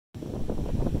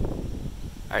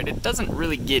Alright, it doesn't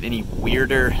really get any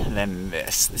weirder than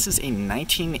this. This is a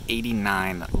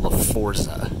 1989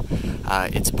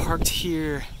 Laforza. It's parked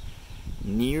here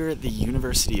near the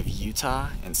University of Utah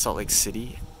in Salt Lake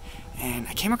City. And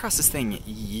I came across this thing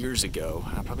years ago,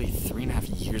 probably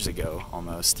 3.5 years ago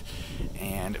almost.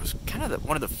 And it was kind of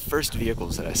one of the first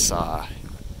vehicles that I saw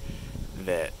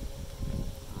that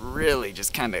really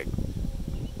just kind of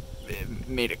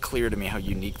made it clear to me how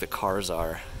unique the cars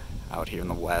are out here in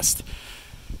the West.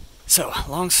 So,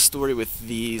 long story with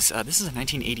these. This is a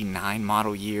 1989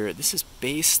 model year. This is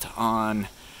based on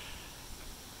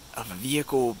a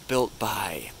vehicle built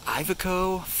by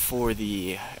Iveco for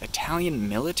the Italian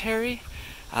military.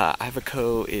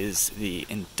 Iveco is the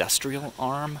industrial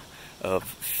arm of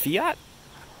Fiat.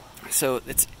 So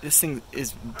this thing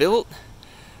is built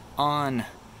on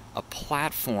a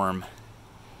platform,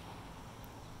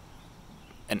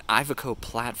 an Iveco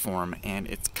platform, and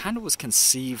it kind of was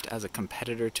conceived as a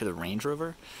competitor to the Range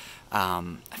Rover.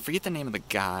 I forget the name of the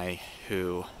guy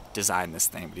who designed this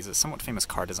thing, but he's a somewhat famous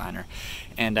car designer.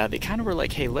 And they kind of were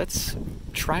like, hey, let's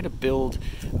try to build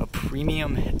a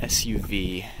premium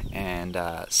SUV and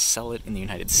sell it in the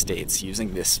United States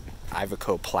using this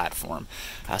Iveco platform.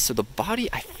 So the body,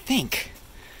 I think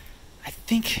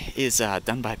is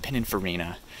done by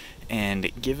Pininfarina.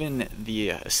 And given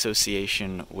the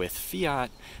association with Fiat,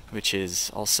 which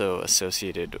is also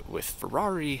associated with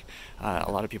Ferrari, a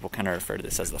lot of people kind of refer to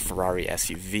this as the Ferrari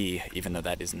SUV, even though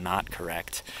that is not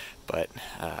correct. But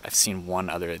I've seen one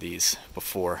other of these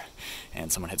before, and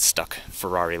someone had stuck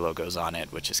Ferrari logos on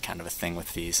it, which is kind of a thing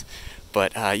with these.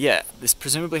 But yeah, this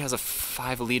presumably has a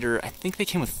 5-liter. I think they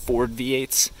came with Ford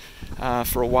V8s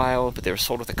for a while, but they were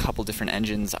sold with a couple different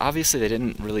engines. Obviously, they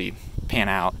didn't really pan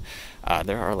out.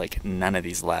 There are like none of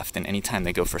these left, and anytime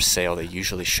they go for sale, they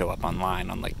usually show up online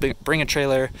on like Bring a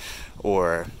Trailer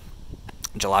or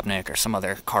Jalopnik or some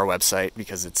other car website,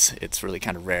 because it's really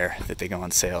kind of rare that they go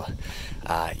on sale.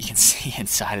 You can see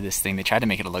inside of this thing, they tried to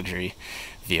make it a luxury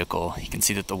vehicle. You can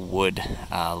see that the wood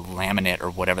laminate or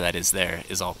whatever that is there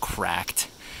is all cracked.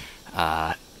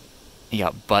 You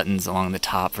got buttons along the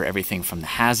top for everything from the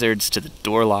hazards to the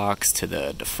door locks to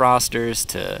the defrosters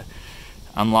to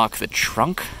unlock the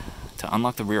trunk, to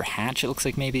unlock the rear hatch, it looks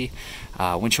like maybe.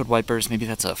 Windshield wipers, maybe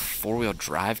that's a 4-wheel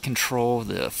drive control,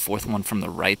 the fourth one from the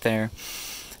right there.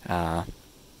 I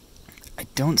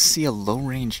don't see a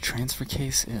low-range transfer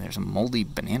case. There's a moldy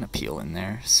banana peel in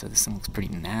there, so this thing looks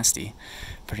pretty nasty,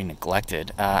 pretty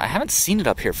neglected. I haven't seen it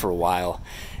up here for a while,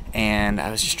 and I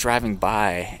was just driving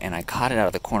by, and I caught it out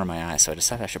of the corner of my eye, so I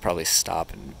decided I should probably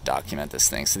stop and document this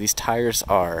thing. So these tires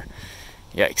are,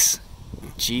 yikes,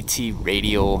 GT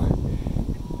Radial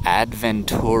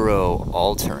Adventuro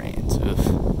all-terrains.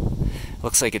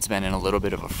 Looks like it's been in a little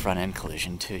bit of a front-end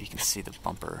collision too. You can see the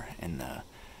bumper and the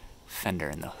fender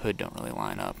and the hood don't really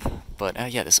line up.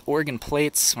 But yeah, this Oregon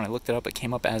plates, when I looked it up, it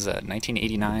came up as a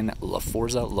 1989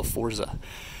 Laforza.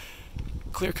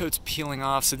 Clear coat's peeling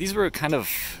off. So these were kind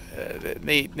of,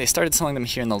 they started selling them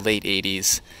here in the late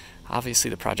 80s. Obviously,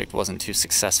 the project wasn't too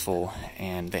successful,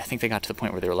 and I think they got to the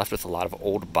point where they were left with a lot of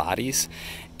old bodies.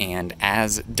 And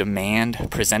as demand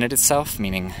presented itself,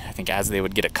 meaning I think as they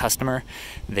would get a customer,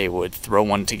 they would throw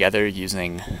one together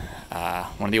using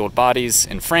one of the old bodies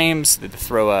in frames. They'd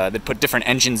put different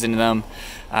engines into them,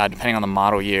 depending on the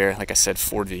model year. Like I said,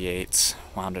 Ford V8s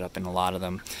wound up in a lot of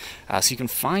them. So you can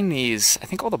find these. I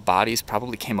think all the bodies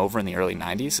probably came over in the early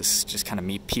 90s. This is just kind of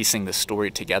me piecing the story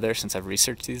together since I've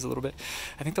researched these a little bit.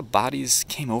 I think the bodies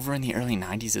came over in the early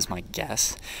 90s is my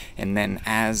guess. And then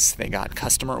as they got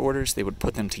customer orders, they would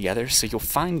put them together. So you'll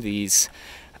find these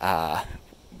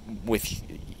with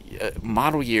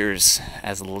model years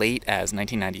as late as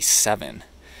 1997.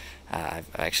 I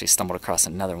actually stumbled across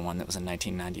another one that was a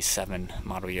 1997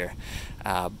 model year,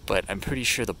 but I'm pretty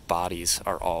sure the bodies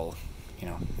are all,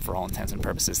 for all intents and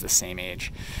purposes, the same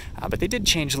age. But they did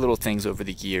change little things over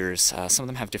the years. Some of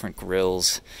them have different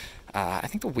grills. I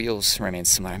think the wheels remain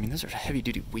similar. I mean, those are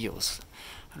heavy-duty wheels.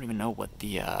 I don't even know what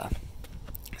the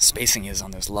spacing is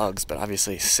on those lugs, but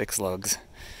obviously 6 lugs.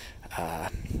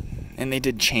 And they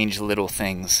did change little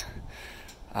things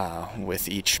with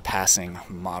each passing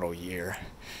model year.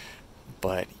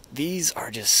 But these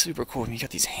are just super cool. You got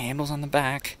these handles on the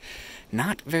back.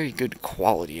 Not very good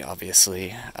quality,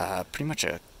 obviously. Pretty much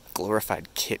a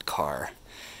glorified kit car.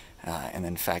 And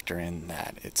then factor in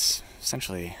that it's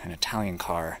essentially an Italian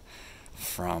car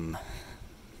from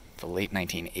the late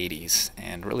 1980s.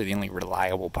 And really the only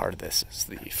reliable part of this is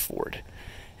the Ford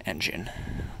engine.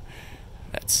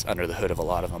 that's under the hood of a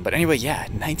lot of them. But anyway, yeah,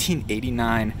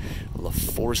 1989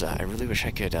 Laforza. I really wish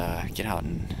I could get out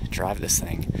and drive this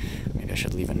thing. Maybe I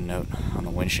should leave a note on the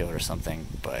windshield or something.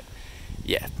 But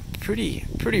yeah, pretty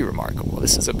remarkable.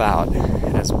 This is about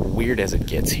as weird as it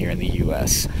gets here in the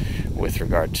U.S. with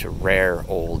regard to rare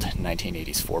old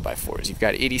 1980s 4x4s. You've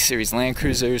got 80 series Land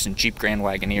Cruisers and Jeep Grand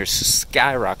Wagoneers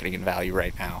skyrocketing in value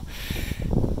right now.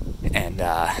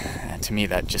 And to me,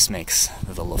 that just makes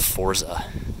the Laforza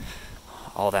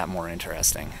all that more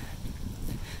interesting.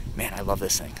 Man, I love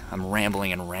this thing. I'm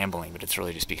rambling, but it's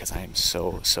really just because I am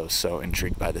so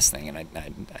intrigued by this thing, and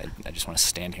I just want to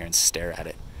stand here and stare at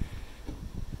it.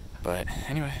 But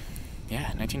anyway,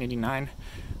 yeah, 1989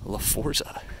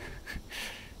 Laforza.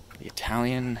 The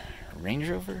Italian Range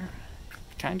Rover,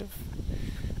 kind of.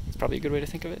 It's probably a good way to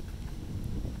think of it.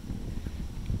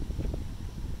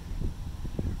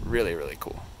 Really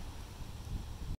cool.